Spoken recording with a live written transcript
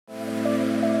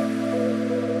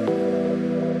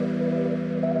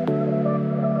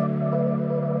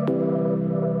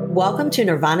Welcome to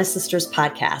Nirvana Sisters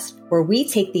podcast, where we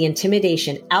take the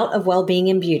intimidation out of well-being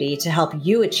and beauty to help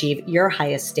you achieve your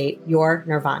highest state, your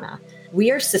nirvana.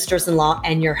 We are sisters-in-law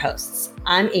and your hosts.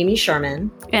 I'm Amy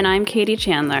Sherman. And I'm Katie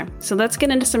Chandler. So let's get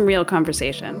into some real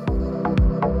conversation.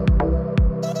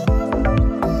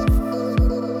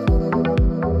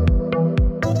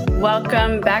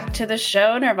 Welcome back to the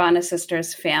show, Nirvana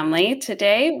Sisters family.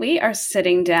 Today, we are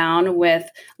sitting down with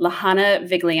Lahana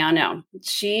Vigliano.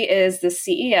 She is the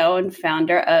CEO and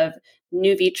founder of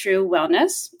Nuvitru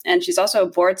Wellness, and she's also a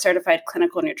board-certified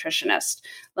clinical nutritionist.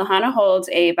 Lahana holds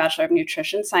a Bachelor of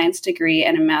Nutrition Science degree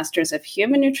and a Master's of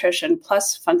Human Nutrition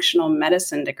plus Functional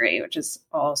Medicine degree, which is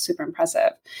all super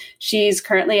impressive. She's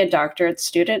currently a doctorate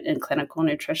student in clinical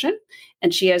nutrition,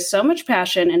 and she has so much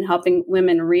passion in helping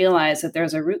women realize that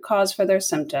there's a root cause for their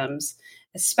symptoms,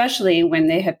 especially when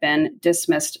they have been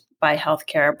dismissed by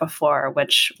healthcare before,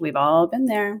 which we've all been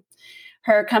there.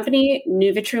 Her company,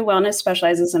 Nuvitru Wellness,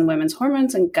 specializes in women's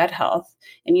hormones and gut health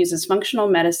and uses functional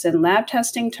medicine lab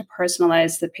testing to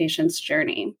personalize the patient's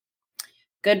journey.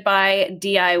 Goodbye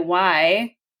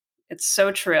DIY. It's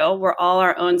so true. We're all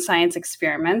our own science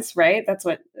experiments, right? That's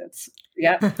what it's,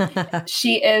 yep.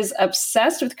 She is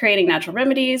obsessed with creating natural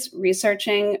remedies,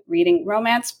 researching, reading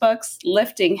romance books,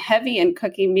 lifting heavy, and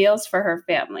cooking meals for her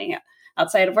family.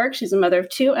 Outside of work, she's a mother of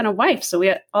two and a wife, so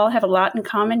we all have a lot in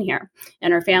common here.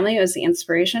 And her family is the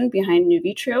inspiration behind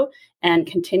Nuvitru and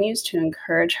continues to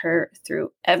encourage her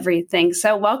through everything.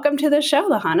 So welcome to the show,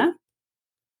 Lahana.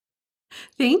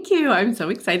 Thank you. I'm so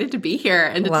excited to be here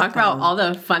and to talk about all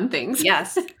the fun things.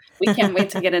 Yes, we can't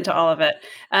wait to get into all of it.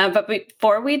 But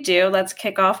before we do, let's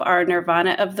kick off our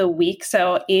Nirvana of the week.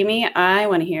 So Amy, I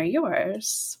want to hear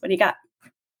yours. What do you got?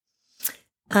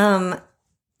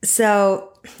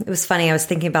 So it was funny. I was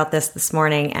thinking about this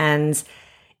morning, and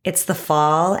it's the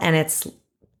fall and it's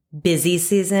busy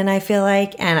season, I feel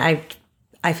like. And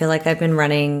I feel like I've been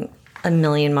running a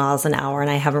million miles an hour and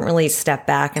I haven't really stepped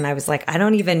back. And I was like, I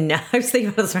don't even know. I was thinking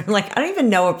about this. I'm like, I don't even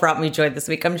know what brought me joy this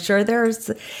week. I'm sure there's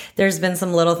been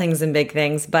some little things and big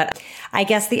things, but I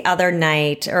guess the other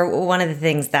night, or one of the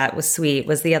things that was sweet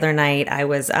was the other night I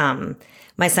was,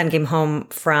 my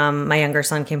younger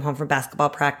son came home from basketball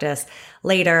practice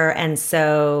later. And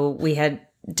so we had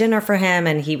dinner for him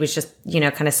and he was just,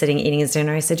 kind of sitting eating his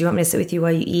dinner. I said, do you want me to sit with you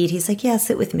while you eat? He's like, yeah,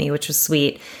 sit with me, which was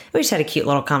sweet. We just had a cute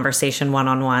little conversation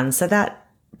one-on-one. So that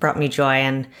brought me joy.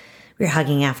 And we were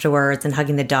hugging afterwards and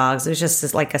hugging the dogs. It was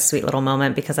just like a sweet little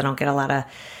moment because I don't get a lot of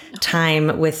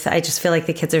time I just feel like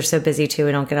the kids are so busy too.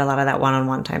 We don't get a lot of that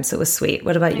one-on-one time. So it was sweet.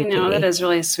 What about you, Katie? That is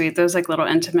really sweet. Those like little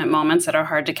intimate moments that are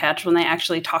hard to catch when they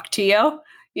actually talk to you,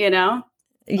 Yeah,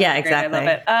 exactly. I love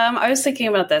it. I was thinking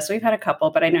about this. We've had a couple,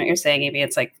 but I know what you're saying, Amy.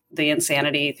 It's like the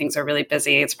insanity. Things are really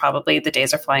busy. It's probably the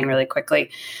days are flying really quickly.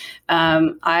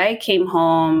 I came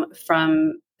home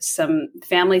from some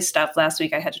family stuff last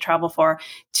week I had to travel for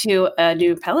to a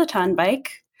new Peloton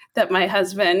bike that my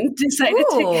husband decided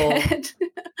to get,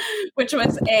 which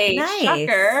was a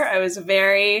shocker. I was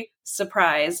very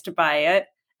surprised by it.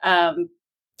 I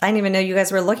didn't even know you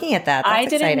guys were looking at that. That's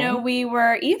didn't exciting. know we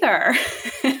were either.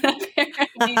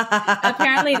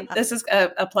 Apparently, this is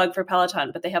a plug for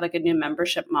Peloton, but they have like a new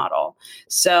membership model.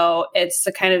 So it's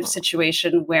the kind of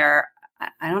situation where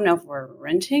I don't know if we're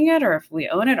renting it or if we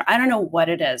own it. Or I don't know what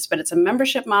it is, but it's a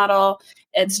membership model.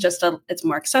 It's just it's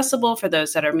more accessible for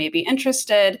those that are maybe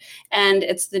interested. And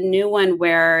it's the new one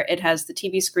where it has the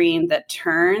TV screen that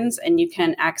turns and you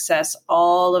can access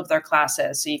all of their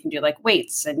classes. So you can do like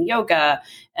weights and yoga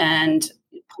and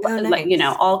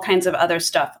all kinds of other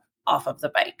stuff off of the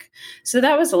bike. So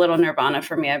that was a little nirvana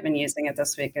for me. I've been using it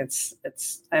this week. That's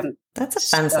a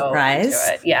fun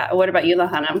surprise. Yeah. What about you,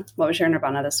 Lahana? What was your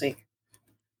nirvana this week?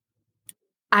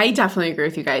 I definitely agree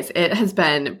with you guys. It has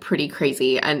been pretty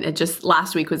crazy. And it just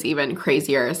last week was even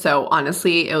crazier. So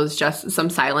honestly, it was just some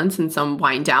silence and some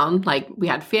wind down. Like we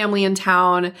had family in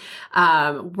town.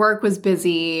 Work was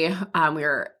busy. We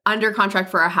were under contract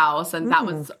for a house and that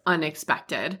was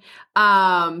unexpected.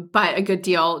 But a good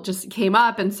deal just came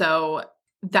up. And so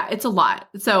that it's a lot.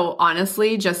 So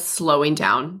honestly, just slowing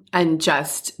down and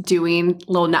just doing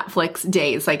little Netflix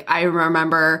days. Like I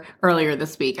remember earlier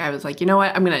this week, I was like, you know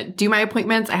what? I'm going to do my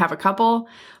appointments. I have a couple,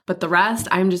 but the rest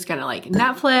I'm just going to like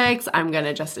Netflix. I'm going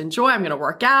to just enjoy. I'm going to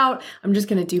work out. I'm just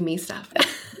going to do me stuff.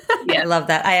 Yeah, I love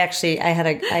that. I had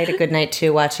a good night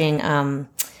too, watching a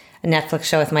Netflix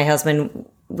show with my husband.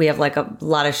 We have like a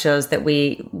lot of shows that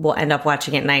we will end up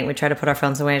watching at night. We try to put our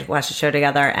phones away and watch the show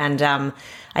together. And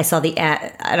I saw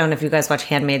I don't know if you guys watch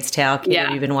Handmaid's Tale. Yeah.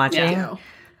 Have you been watching? Yeah.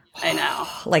 I know.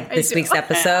 Like this week's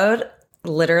episode,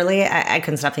 literally, I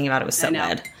couldn't stop thinking about it. It was so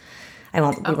good. we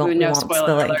won't spill it in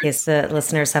alerts. case the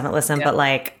listeners haven't listened, but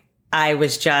like, I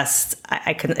was just,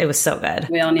 I couldn't, it was so good.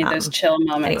 We all need those chill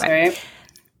moments, right?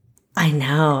 I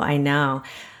know.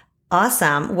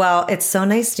 Awesome. Well, it's so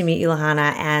nice to meet you,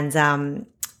 Lahana. And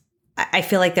I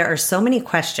feel like there are so many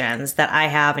questions that I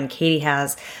have and Katie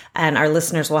has and our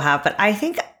listeners will have. But I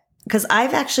think because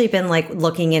I've actually been like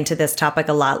looking into this topic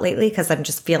a lot lately because I'm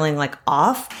just feeling like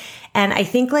off. And I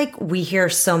think like we hear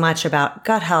so much about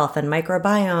gut health and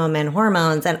microbiome and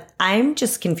hormones. And I'm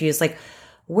just confused. Like,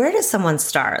 where does someone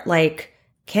start? Like,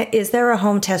 is there a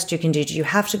home test you can do? Do you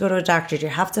have to go to a doctor? Do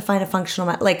you have to find a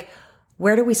functional, like,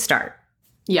 where do we start?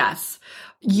 Yes.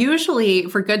 Usually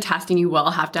for good testing, you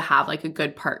will have to have like a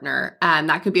good partner, and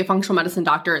that could be a functional medicine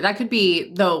doctor. That could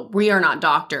be, though we are not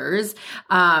doctors,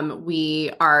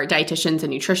 we are dietitians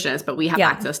and nutritionists, but we have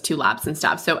access to labs and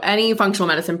stuff. So any functional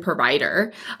medicine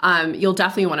provider, you'll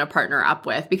definitely want to partner up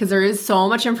with, because there is so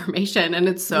much information and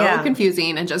it's so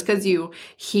confusing. And just because you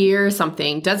hear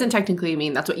something doesn't technically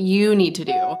mean that's what you need to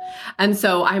do. And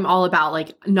so I'm all about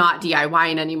like not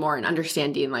DIYing anymore and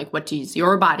understanding like what does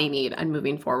your body need and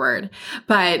moving forward.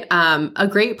 But a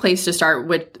great place to start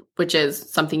with, which is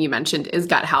something you mentioned, is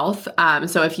gut health.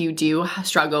 So if you do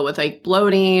struggle with like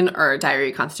bloating or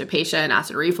diarrhea, constipation,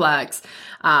 acid reflux,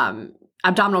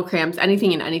 abdominal cramps,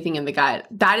 anything in the gut,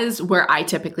 that is where I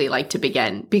typically like to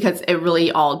begin, because it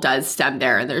really all does stem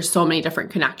there. And there's so many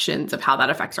different connections of how that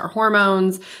affects our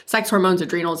hormones, sex hormones,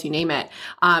 adrenals, you name it.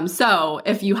 So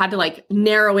if you had to like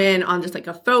narrow in on just like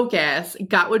a focus,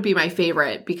 gut would be my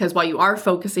favorite, because while you are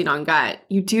focusing on gut,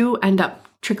 you do end up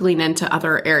trickling into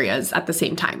other areas at the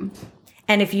same time.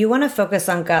 And if you want to focus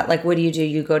on gut, like what do?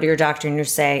 You go to your doctor and you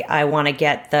say, I want to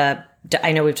get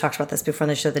I know we've talked about this before on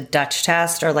the show, the Dutch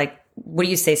test, or like, what do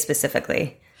you say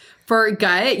specifically? For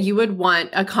gut, you would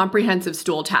want a comprehensive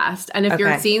stool test. And if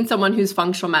you're seeing someone who's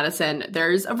functional medicine,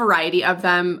 there's a variety of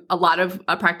them. A lot of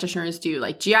practitioners do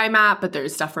like GI map, but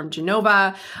there's stuff from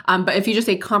Genova. But if you just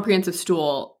say comprehensive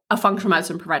stool, a functional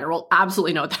medicine provider will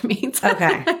absolutely know what that means.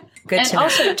 Okay. Good and to know.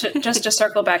 Also, just to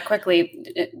circle back quickly,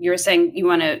 you were saying you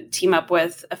want to team up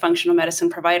with a functional medicine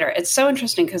provider. It's so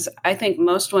interesting because I think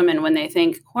most women, when they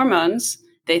think hormones,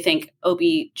 they think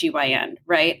OB-GYN,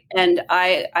 right? And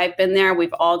I've been there.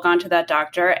 We've all gone to that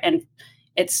doctor, and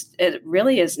it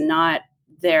really is not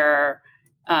their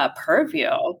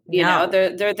purview. You know,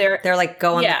 they're there. They're like,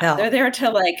 go on the pill. They're there to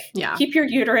like keep your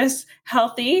uterus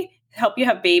healthy, help you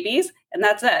have babies, and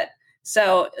that's it.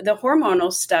 So the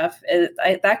hormonal stuff,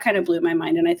 that kind of blew my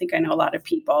mind. And I think I know a lot of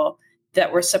people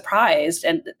that were surprised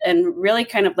and really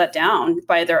kind of let down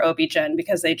by their OB-GYN,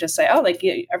 because they just say, oh, like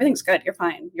everything's good. You're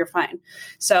fine.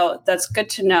 So that's good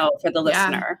to know for the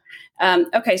listener.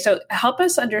 Okay. So help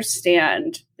us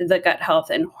understand the gut health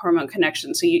and hormone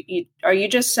connection. So are you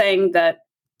just saying that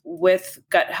with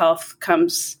gut health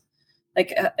comes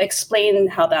like, explain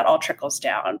how that all trickles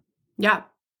down? Yeah.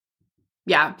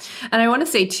 Yeah. And I want to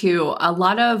say too, a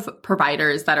lot of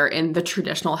providers that are in the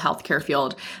traditional healthcare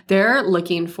field, they're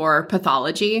looking for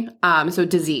pathology. So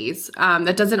disease.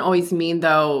 That doesn't always mean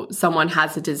though someone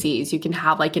has a disease. You can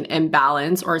have like an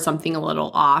imbalance or something a little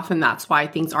off. And that's why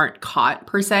things aren't caught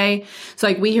per se. So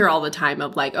like we hear all the time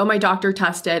of like, oh, my doctor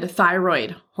tested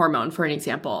thyroid hormone, for an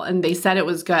example, and they said it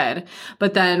was good.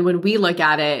 But then when we look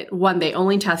at it, they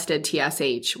only tested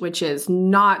TSH, which is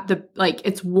not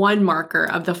it's one marker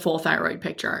of the full thyroid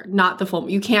picture, not the full.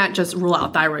 You can't just rule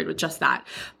out thyroid with just that.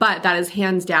 But that is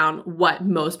hands down what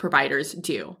most providers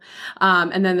do.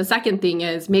 And then the second thing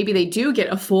is maybe they do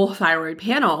get a full thyroid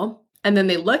panel, and then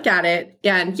they look at it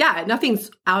and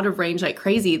nothing's out of range like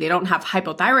crazy. They don't have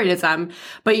hypothyroidism,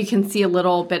 but you can see a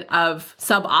little bit of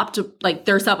they're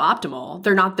suboptimal.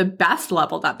 They're not the best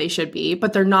level that they should be,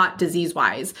 but they're not disease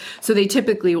wise. So they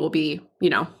typically will be,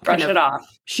 brush it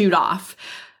off, shoot off.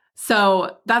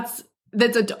 So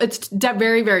it's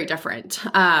very, very different.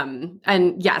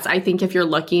 And yes, I think if you're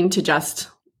looking to just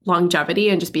longevity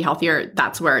and just be healthier,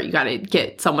 that's where you got to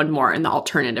get someone more in the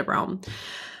alternative realm.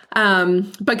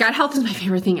 But gut health is my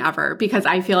favorite thing ever, because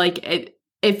I feel like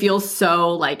it feels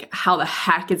so like, how the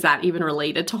heck is that even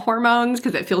related to hormones?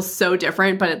 Because it feels so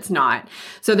different, but it's not.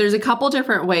 So there's a couple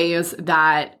different ways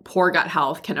that poor gut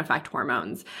health can affect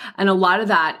hormones. And a lot of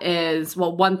that is,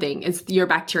 one thing is your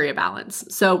bacteria balance.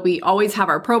 So we always have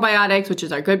our probiotics, which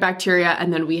is our good bacteria.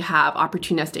 And then we have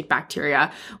opportunistic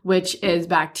bacteria, which is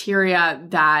bacteria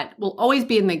that will always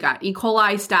be in the gut, E.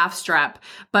 coli, staph, strep.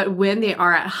 But when they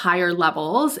are at higher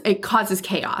levels, it causes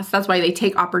chaos. That's why they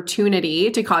take opportunity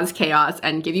to cause chaos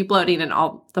and give you bloating and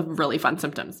all the really fun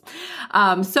symptoms.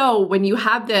 So when you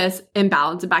have this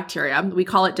imbalance of bacteria, we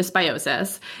call it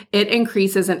dysbiosis, it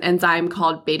increases an enzyme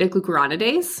called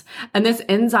beta-glucuronidase. And this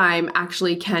enzyme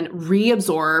actually can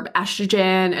reabsorb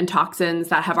estrogen and toxins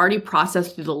that have already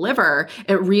processed through the liver.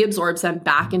 It reabsorbs them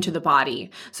back into the body.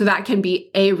 So that can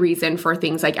be a reason for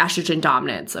things like estrogen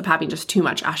dominance, of having just too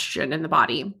much estrogen in the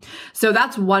body. So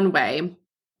that's one way.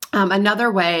 Another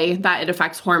way that it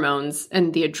affects hormones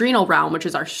in the adrenal realm, which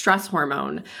is our stress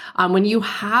hormone, when you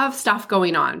have stuff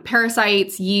going on,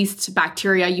 parasites, yeast,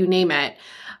 bacteria, you name it,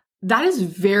 that is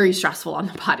very stressful on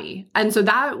the body. And so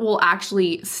that will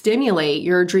actually stimulate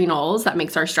your adrenals, that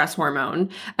makes our stress hormone,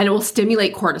 and it will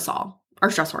stimulate cortisol, our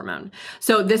stress hormone.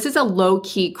 So this is a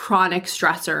low-key chronic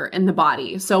stressor in the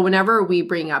body. So whenever we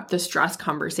bring up the stress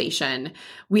conversation,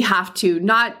 we have to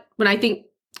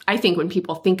I think when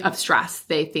people think of stress,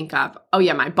 they think of, oh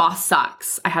yeah, my boss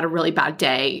sucks. I had a really bad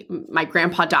day. My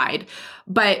grandpa died.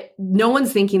 But no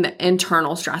one's thinking the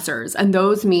internal stressors, and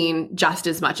those mean just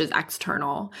as much as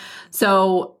external.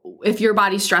 So if your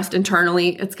body's stressed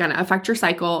internally, it's going to affect your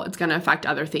cycle. It's going to affect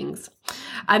other things.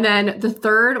 And then the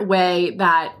third way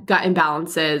that gut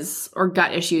imbalances or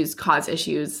gut issues cause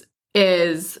issues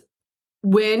is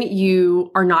when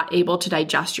you are not able to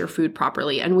digest your food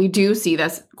properly. And we do see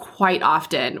this quite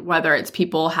often, whether it's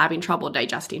people having trouble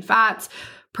digesting fats,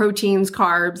 proteins,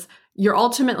 carbs, you're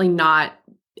ultimately not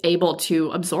able to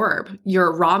absorb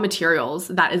your raw materials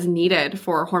that is needed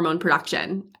for hormone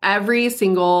production. Every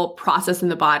single process in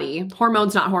the body,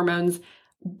 hormones, not hormones,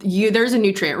 there's a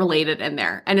nutrient related in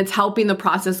there, and it's helping the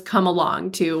process come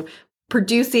along to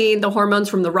producing the hormones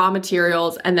from the raw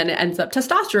materials, and then it ends up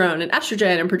testosterone and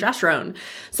estrogen and progesterone.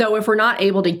 So if we're not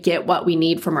able to get what we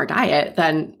need from our diet,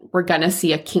 then we're going to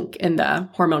see a kink in the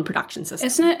hormone production system.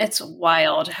 Isn't it? It's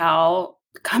wild how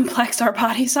complex our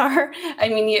bodies are. I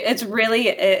mean, it's really,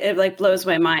 it like blows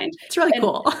my mind. It's really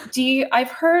cool.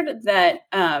 I've heard that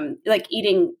like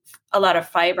eating a lot of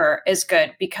fiber is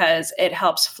good because it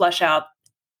helps flush out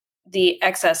the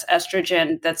excess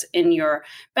estrogen that's in your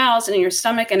bowels and in your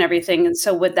stomach and everything. And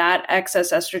so would that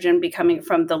excess estrogen be coming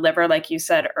from the liver, like you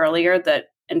said earlier,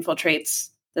 that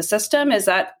infiltrates the system? Is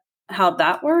that how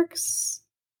that works?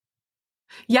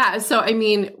 Yeah. So, I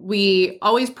mean, we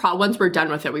always, once we're done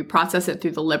with it, we process it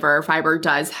through the liver. Fiber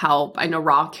does help. I know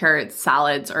raw carrot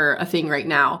salads are a thing right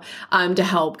now to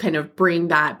help kind of bring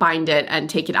that, bind it, and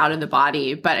take it out of the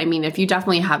body. But I mean, if you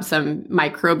definitely have some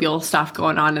microbial stuff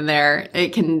going on in there,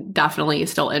 it can definitely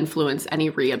still influence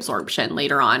any reabsorption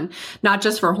later on, not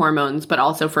just for hormones, but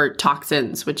also for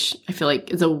toxins, which I feel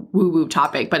like is a woo-woo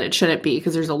topic, but it shouldn't be,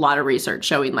 because there's a lot of research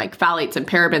showing like phthalates and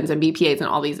parabens and BPAs and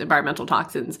all these environmental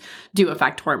toxins do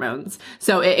affect hormones.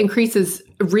 So it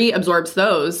reabsorbs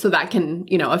those, so that can,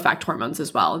 affect hormones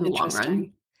as well in the long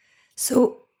run.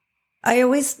 So I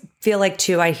always feel like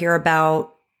too, I hear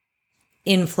about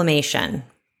inflammation,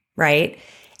 right?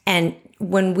 And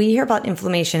when we hear about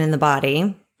inflammation in the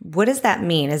body, what does that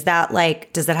mean? Is that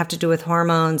like, does that have to do with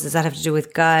hormones? Does that have to do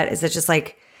with gut? Is it just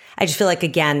like, I just feel like,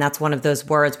 again, that's one of those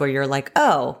words where you're like,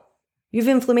 oh, you have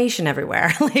inflammation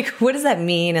everywhere. Like, what does that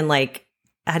mean? And like,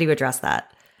 how do you address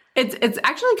that? It's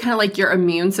actually kind of like your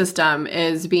immune system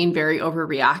is being very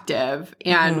overreactive.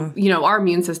 And, our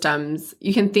immune systems,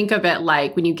 you can think of it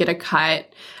like when you get a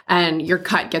cut and your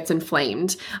cut gets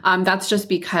inflamed. That's just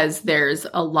because there's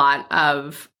a lot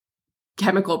of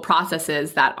chemical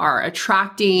processes that are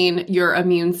attracting your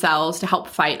immune cells to help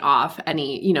fight off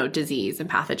any, disease and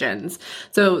pathogens.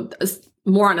 So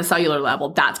more on a cellular level,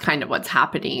 that's kind of what's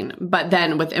happening. But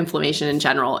then with inflammation in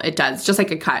general, it does, just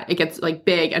like a cut, it gets like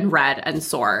big and red and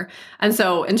sore. And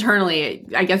so internally,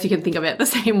 I guess you can think of it the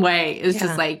same way. It's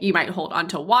just like you might hold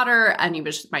onto water and you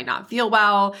just might not feel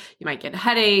well. You might get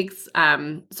headaches.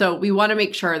 So we want to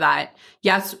make sure that,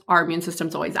 yes, our immune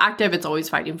system's always active. It's always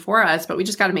fighting for us, but we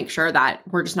just got to make sure that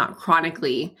we're just not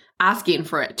chronically asking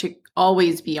for it to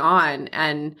always be on.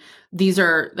 And these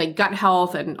are like gut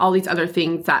health and all these other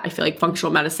things that I feel like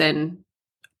functional medicine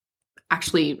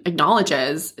actually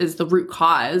acknowledges is the root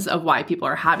cause of why people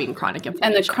are having chronic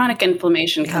inflammation. And the chronic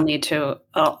inflammation can lead to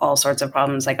all sorts of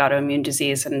problems like autoimmune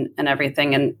disease and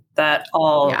everything. And that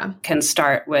all can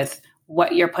start with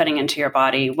what you're putting into your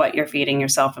body, what you're feeding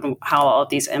yourself, and how all of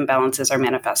these imbalances are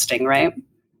manifesting, right?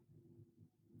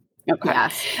 Okay.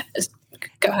 Yes.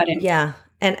 Go ahead. Yeah.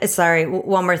 And sorry,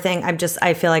 one more thing.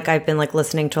 I feel like I've been like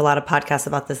listening to a lot of podcasts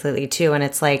about this lately too. And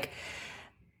it's like,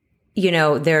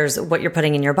 there's what you're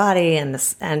putting in your body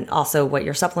and also what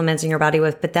you're supplementing your body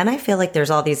with. But then I feel like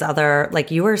there's all these other, like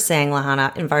you were saying,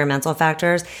 Lahana, environmental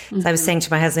factors. Mm-hmm. So I was saying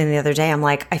to my husband the other day, I'm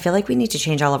like, I feel like we need to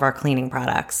change all of our cleaning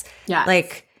products. Yeah.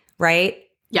 Like, right?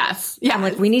 Yes. Yeah. I'm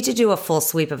like, we need to do a full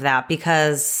sweep of that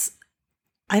because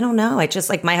I don't know. I just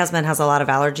like my husband has a lot of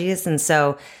allergies. And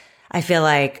so I feel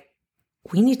like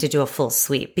we need to do a full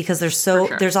sweep because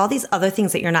there's all these other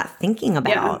things that you're not thinking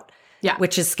about,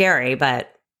 which is scary,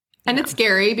 but. And it's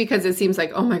scary because it seems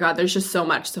like, oh my God, there's just so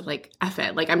much. So like, F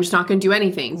it. Like, I'm just not going to do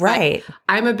anything. Right. But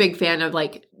I'm a big fan of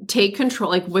like, take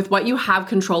control, like with what you have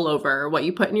control over, what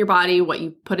you put in your body, what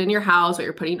you put in your house, what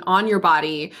you're putting on your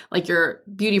body, like your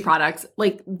beauty products,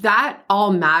 like that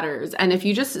all matters. And if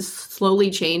you just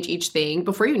slowly change each thing,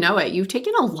 before you know it, you've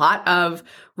taken a lot of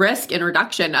risk in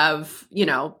reduction of,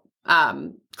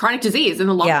 chronic disease in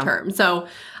the long term. So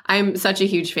I'm such a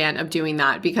huge fan of doing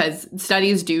that because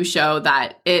studies do show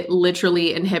that it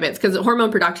literally inhibits, because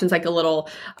hormone production is like a little,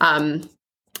 I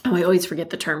always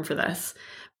forget the term for this,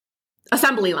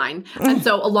 assembly line. And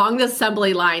so along the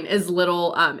assembly line is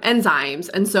little enzymes.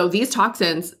 And so these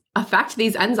toxins affect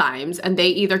these enzymes and they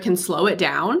either can slow it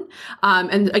down.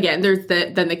 And again, there's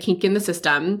the kink in the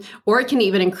system, or it can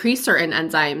even increase certain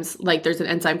enzymes. Like there's an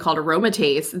enzyme called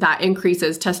aromatase that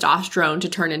increases testosterone to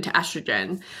turn into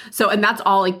estrogen. So, and that's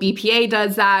all like BPA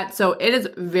does that. So it is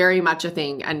very much a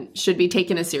thing and should be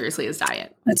taken as seriously as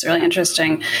diet. That's really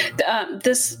interesting.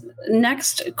 This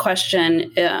next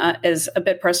question is a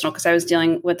bit personal because I was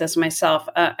dealing with this myself.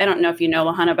 I don't know if you know,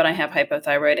 Lahana, but I have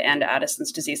hypothyroid and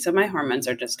Addison's disease. So my hormones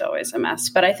are just always a mess.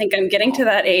 But I think I'm getting to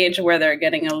that age where they're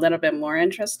getting a little bit more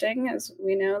interesting, as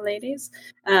we know, ladies.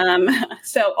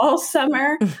 So all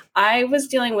summer, I was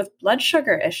dealing with blood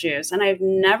sugar issues, and I've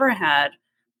never had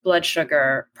blood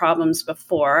sugar problems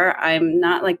before. I'm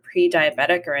not like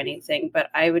pre-diabetic or anything,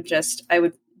 but I would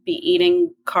be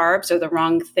eating carbs or the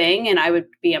wrong thing and I would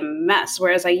be a mess.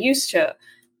 Whereas I used to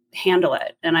handle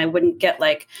it and I wouldn't get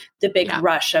like the big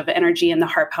rush of energy and the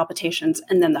heart palpitations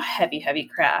and then the heavy, heavy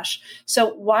crash.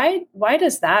 So why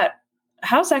does that,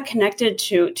 how's that connected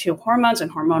to hormones and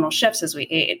hormonal shifts as we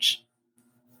age?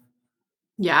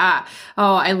 Yeah.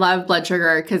 Oh, I love blood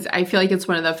sugar because I feel like it's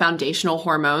one of the foundational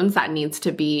hormones that needs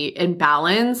to be in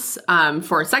balance,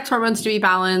 for sex hormones to be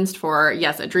balanced, for,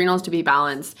 adrenals to be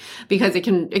balanced, because it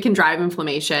can drive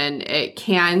inflammation. It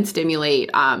can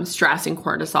stimulate stress and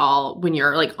cortisol when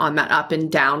you're like on that up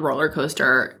and down roller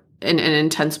coaster in an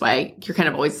intense way. You're kind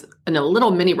of always in a little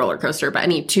mini roller coaster, but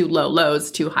any too low lows,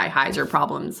 too high highs are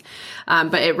problems.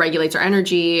 But it regulates our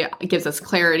energy, it gives us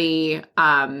clarity,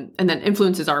 and then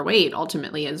influences our weight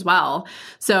ultimately as well.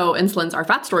 So insulin's our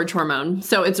fat storage hormone.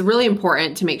 So it's really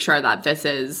important to make sure that this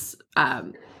is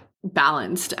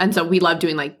balanced. And so we love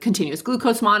doing like continuous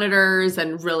glucose monitors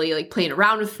and really like playing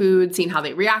around with food, seeing how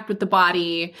they react with the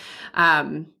body.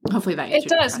 Hopefully that answers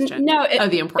your question. No,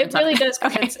 the importance it really of it. does.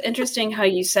 Okay. It's interesting how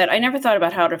you said, I never thought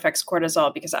about how it affects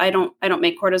cortisol because I don't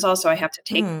make cortisol, so I have to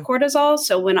take cortisol.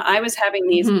 So when I was having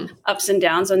these ups and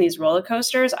downs on these roller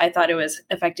coasters, I thought it was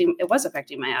affecting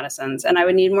my Addison's, and I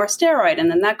would need more steroid.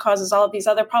 And then that causes all of these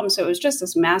other problems. So it was just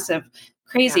this massive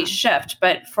crazy shift.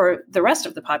 But for the rest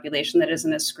of the population that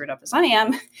isn't as screwed up as I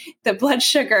am, the blood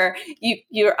sugar,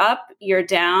 you're up, you're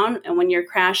down. And when you're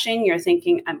crashing, you're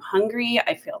thinking, I'm hungry.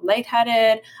 I feel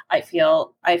lightheaded. I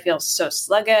feel so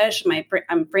sluggish.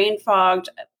 I'm brain fogged.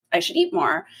 I should eat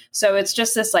more. So it's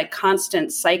just this like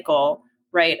constant cycle,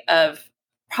 right, of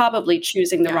probably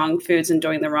choosing the wrong foods and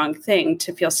doing the wrong thing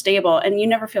to feel stable. And you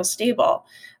never feel stable.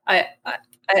 I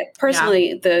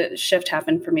personally, the shift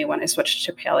happened for me when I switched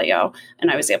to paleo and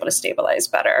I was able to stabilize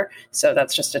better. So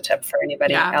that's just a tip for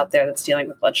anybody out there that's dealing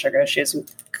with blood sugar issues. You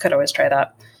could always try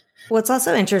that. What's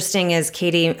also interesting is,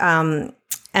 Katie, and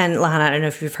Lahana, I don't know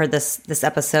if you've heard this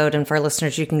episode, and for our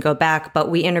listeners, you can go back, but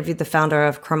we interviewed the founder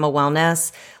of Chroma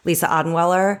Wellness, Lisa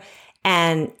Odenweller,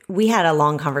 and we had a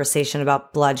long conversation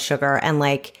about blood sugar and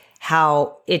like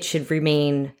how it should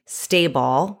remain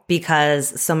stable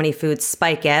because so many foods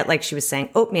spike it. Like she was saying,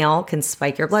 oatmeal can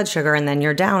spike your blood sugar and then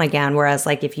you're down again. Whereas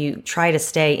like if you try to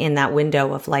stay in that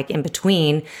window of like in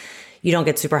between, you don't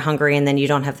get super hungry and then you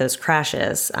don't have those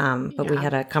crashes. But we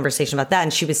had a conversation about that.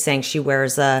 And she was saying she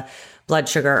wears a blood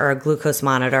sugar or a glucose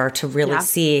monitor to really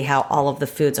see how all of the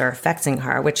foods are affecting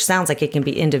her, which sounds like it can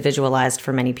be individualized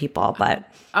for many people, but.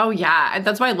 Oh yeah.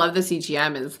 That's why I love the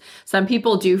CGM is some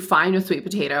people do fine with sweet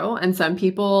potato and some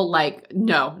people like,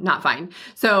 no, not fine.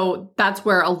 So that's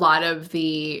where a lot of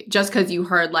just cause you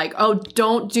heard like, oh,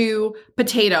 don't do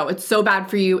potato. It's so bad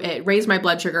for you. It raised my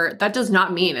blood sugar. That does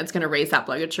not mean it's going to raise that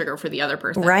blood sugar for the other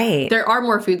person. Right. There are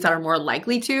more foods that are more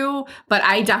likely to, but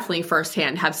I definitely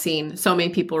firsthand have seen so many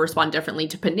people respond differently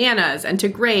to bananas and to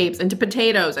grapes and to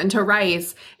potatoes and to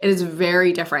rice. It is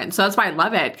very different. So that's why I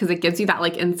love it because it gives you that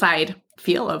like inside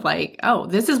feel of like, oh,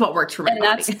 this is what works for my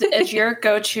body. And that's your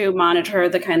go-to monitor,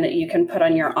 the kind that you can put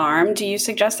on your arm. Do you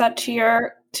suggest that to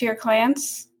your to your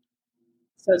clients?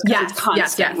 So it's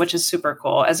constant, yes. which is super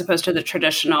cool, as opposed to the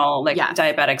traditional Yes.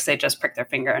 diabetics. They just prick their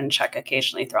finger and check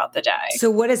occasionally throughout the day. So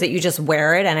what is it? You just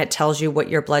wear it and it tells you what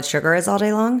your blood sugar is all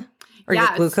day long? Or your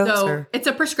glucose? So it's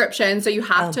a prescription. So you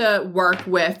have to work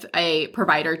with a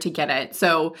provider to get it.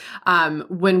 So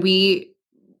when we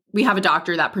have a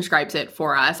doctor that prescribes it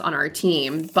for us on our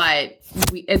team, but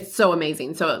it's so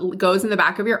amazing. So it goes in the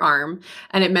back of your arm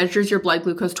and it measures your blood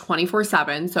glucose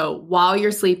 24/7. So while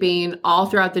you're sleeping, all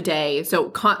throughout the day. So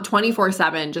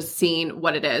 24/7, just seeing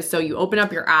what it is. So you open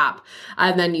up your app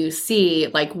and then you see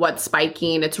like what's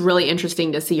spiking. It's really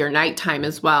interesting to see your nighttime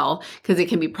as well, because it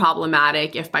can be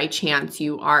problematic if by chance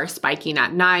you are spiking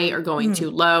at night or going too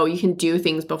low. You can do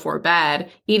things before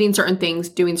bed, eating certain things,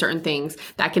 doing certain things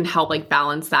that can help like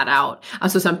balance that out.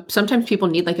 So sometimes people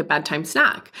need like a bedtime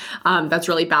snack. That's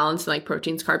really balanced in like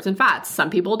proteins, carbs, and fats.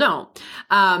 Some people don't.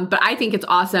 But I think it's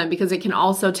awesome because it can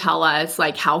also tell us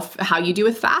like how you do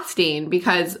with fasting,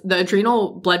 because the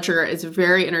adrenal blood sugar is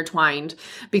very intertwined.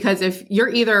 Because if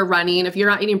you're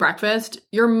not eating breakfast,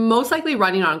 you're most likely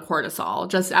running on cortisol,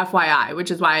 just FYI, which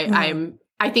is why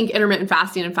I think intermittent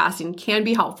fasting and fasting can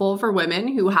be helpful for women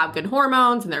who have good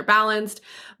hormones and they're balanced.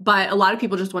 But a lot of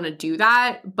people just want to do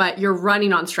that, but you're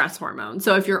running on stress hormones.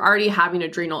 So if you're already having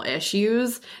adrenal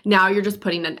issues, now you're just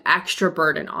putting an extra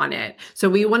burden on it. So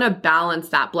we want to balance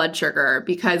that blood sugar,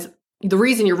 because the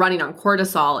reason you're running on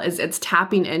cortisol is it's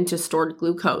tapping into stored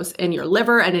glucose in your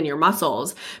liver and in your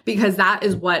muscles, because that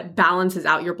is what balances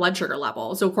out your blood sugar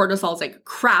level. So cortisol is like,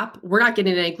 crap, we're not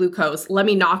getting any glucose. Let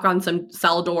me knock on some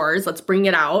cell doors. Let's bring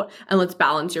it out and let's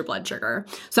balance your blood sugar.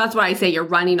 So that's why I say you're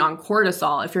running on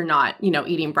cortisol if you're not,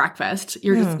 eating breakfast.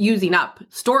 You're just using up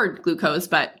stored glucose,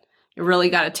 but you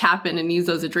really got to tap in and use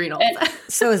those adrenals.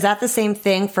 So is that the same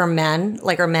thing for men?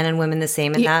 Like, are men and women the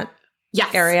same in that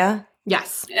area?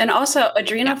 Yes. And also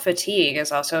adrenal fatigue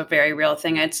is also a very real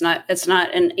thing. It's not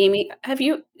an Amy, have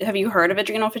you heard of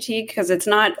adrenal fatigue? Because it's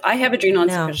not, I have adrenal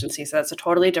insufficiency, so that's a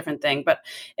totally different thing, but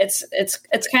it's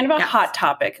kind of a hot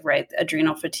topic, right?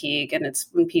 Adrenal fatigue. And it's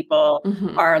when people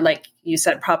are, like you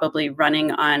said, probably running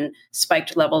on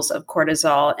spiked levels of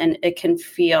cortisol, and it can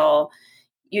feel,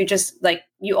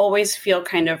 you always feel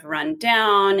kind of run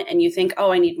down and you think,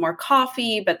 oh, I need more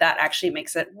coffee, but that actually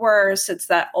makes it worse. It's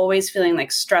that always feeling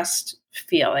like stressed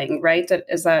feeling, right?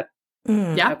 Is that?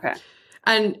 Yeah. Okay.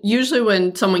 And usually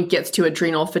when someone gets to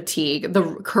adrenal fatigue, the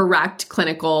correct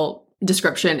clinical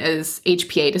description is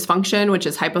HPA dysfunction, which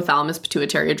is hypothalamus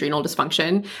pituitary adrenal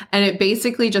dysfunction. And it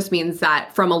basically just means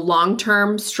that from a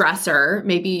long-term stressor,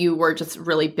 maybe you were just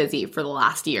really busy for the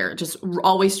last year, just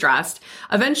always stressed.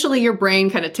 Eventually your brain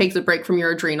kind of takes a break from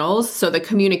your adrenals. So the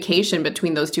communication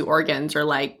between those two organs are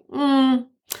like,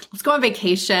 let's go on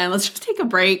vacation. Let's just take a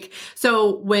break.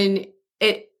 So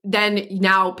then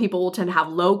now people will tend to have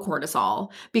low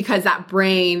cortisol, because that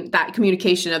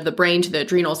communication of the brain to the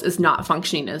adrenals is not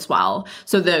functioning as well.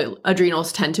 So the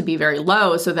adrenals tend to be very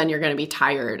low. So then you're going to be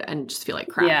tired and just feel like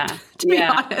crap, to be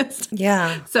honest.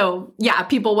 Yeah. So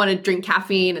people want to drink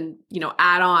caffeine and,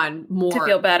 add on more to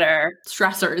feel better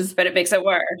stressors, but it makes it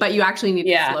worse. But you actually need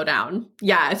to slow down.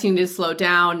 Yeah. So you need to slow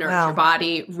down, nourish your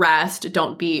body, rest,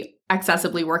 don't be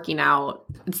excessively working out.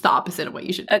 It's the opposite of what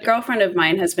you should do. A girlfriend of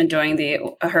mine has been doing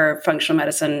her functional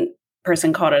medicine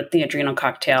person called it the adrenal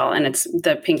cocktail, and it's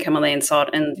the pink Himalayan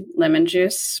salt and lemon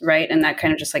juice, right? And that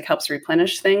kind of just like helps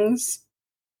replenish things.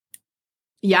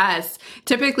 Yes.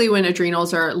 Typically when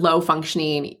adrenals are low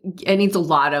functioning, it needs a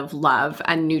lot of love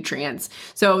and nutrients.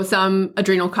 So some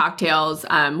adrenal cocktails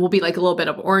will be like a little bit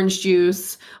of orange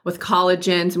juice with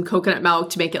collagen, some coconut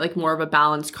milk to make it like more of a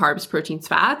balanced carbs, proteins,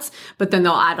 fats. But then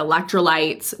they'll add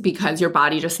electrolytes because your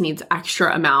body just needs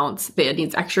extra amounts. It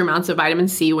needs extra amounts of vitamin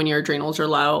C when your adrenals are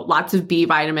low, lots of B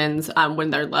vitamins when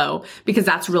they're low, because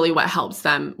that's really what helps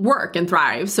them work and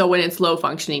thrive. So when it's low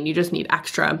functioning, you just need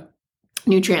extra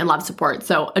nutrient and love support.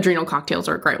 So adrenal cocktails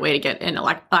are a great way to get in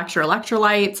extra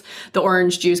electrolytes. The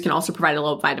orange juice can also provide a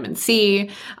little vitamin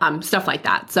C, stuff like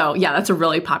that. So that's a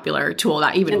really popular tool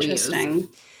that even we use. I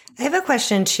have a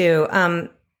question too.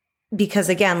 Because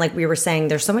again, like we were saying,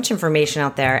 there's so much information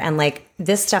out there, and like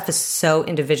this stuff is so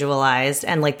individualized.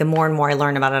 And like the more and more I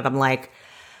learn about it, I'm like,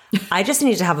 I just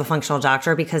need to have a functional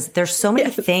doctor, because there's so many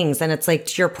things. And it's like,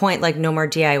 to your point, like no more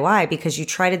DIY, because you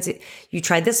tried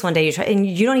this one day, and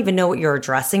you don't even know what you're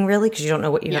addressing really, because you don't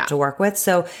know what you have to work with.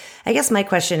 So I guess my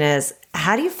question is,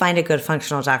 how do you find a good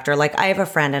functional doctor? Like I have a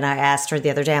friend, and I asked her the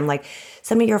other day, I'm like,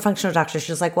 send me your functional doctor.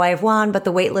 She's like, well, I have one, but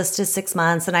the wait list is 6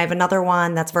 months, and I have another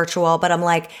one that's virtual. But I'm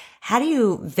like, how do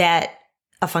you vet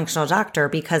a functional doctor,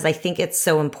 because I think it's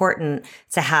so important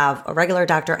to have a regular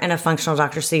doctor and a functional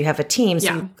doctor so you have a team.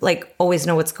 So you like always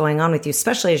know what's going on with you,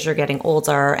 especially as you're getting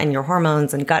older and your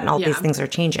hormones and gut and all these things are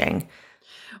changing.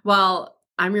 Well,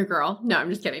 I'm your girl. No, I'm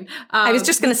just kidding. I was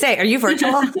just going to say, are you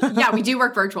virtual? Yeah, we do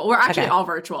work virtual. We're actually all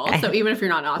virtual. Okay. So even if you're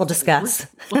not in Austin, we'll discuss.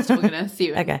 We're still going to see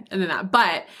you. Okay. And then that.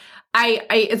 But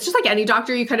it's just like any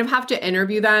doctor, you kind of have to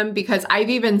interview them, because I've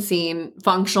even seen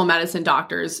functional medicine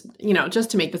doctors, you know,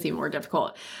 just to make this even more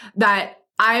difficult, that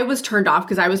I was turned off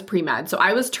because I was pre-med. So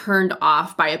I was turned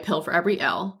off by a pill for every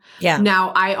ill. Yeah.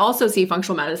 Now I also see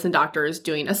functional medicine doctors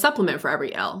doing a supplement for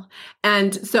every ill.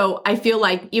 And so I feel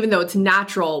like even though it's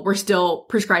natural, we're still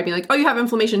prescribing like, oh, you have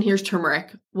inflammation, here's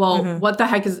turmeric. Well, what the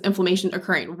heck is inflammation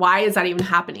occurring? Why is that even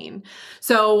happening?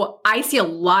 So I see a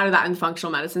lot of that in the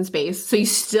functional medicine space. So you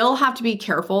still have to be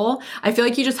careful. I feel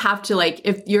like you just have to, like,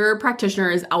 if your practitioner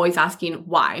is always asking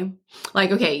why,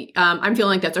 like, okay, I'm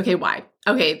feeling like that's okay. Why?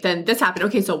 Okay, then this happened.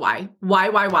 Okay, so why?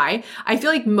 Why? I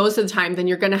feel like most of the time, then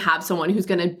you're going to have someone who's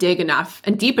going to dig enough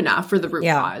and deep enough for the root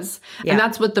cause. And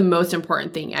that's what the most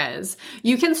important thing is.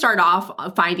 You can start off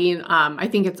finding, I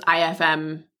think it's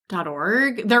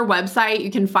IFM.org, their website.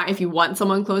 You can find, if you want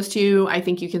someone close to you, I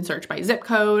think you can search by zip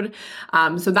code.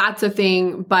 So that's a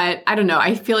thing. But I don't know.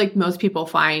 I feel like most people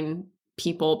find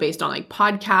people based on like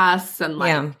podcasts and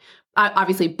like,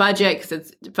 obviously budget, because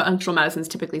it's functional medicine is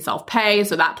typically self-pay.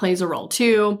 So that plays a role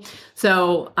too.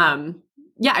 So,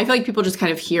 yeah, I feel like people just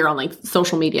kind of hear on like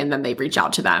social media and then they reach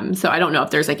out to them. So I don't know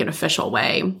if there's like an official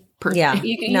way.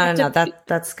 No.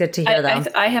 That's good to hear though.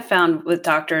 I have found with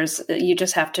doctors, you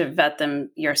just have to vet them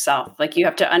yourself. Like you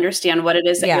have to understand what it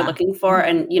is that you're looking for.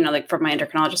 And, you know, like for my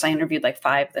endocrinologist, I interviewed like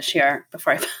 5 this year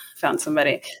before I found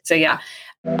somebody. So yeah.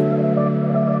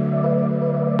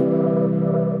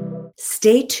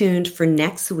 Stay tuned for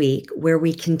next week, where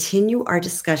we continue our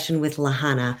discussion with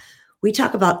Lahana. We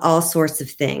talk about all sorts of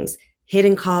things: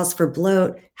 hidden cause for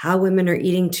bloat, how women are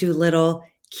eating too little,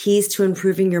 keys to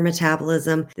improving your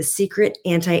metabolism, the secret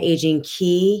anti-aging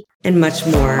key, and much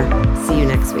more. See you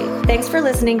next week. Thanks for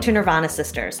listening to Nirvana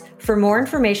Sisters. For more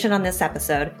information on this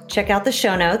episode, check out the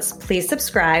show notes, please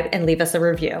subscribe, and leave us a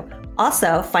review.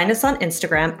 Also, find us on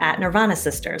Instagram at Nirvana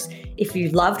Sisters. If you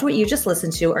loved what you just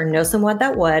listened to or know someone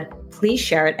that would, please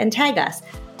share it and tag us.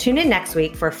 Tune in next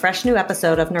week for a fresh new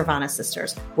episode of Nirvana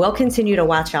Sisters. We'll continue to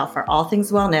watch out for all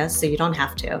things wellness so you don't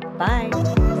have to.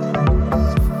 Bye.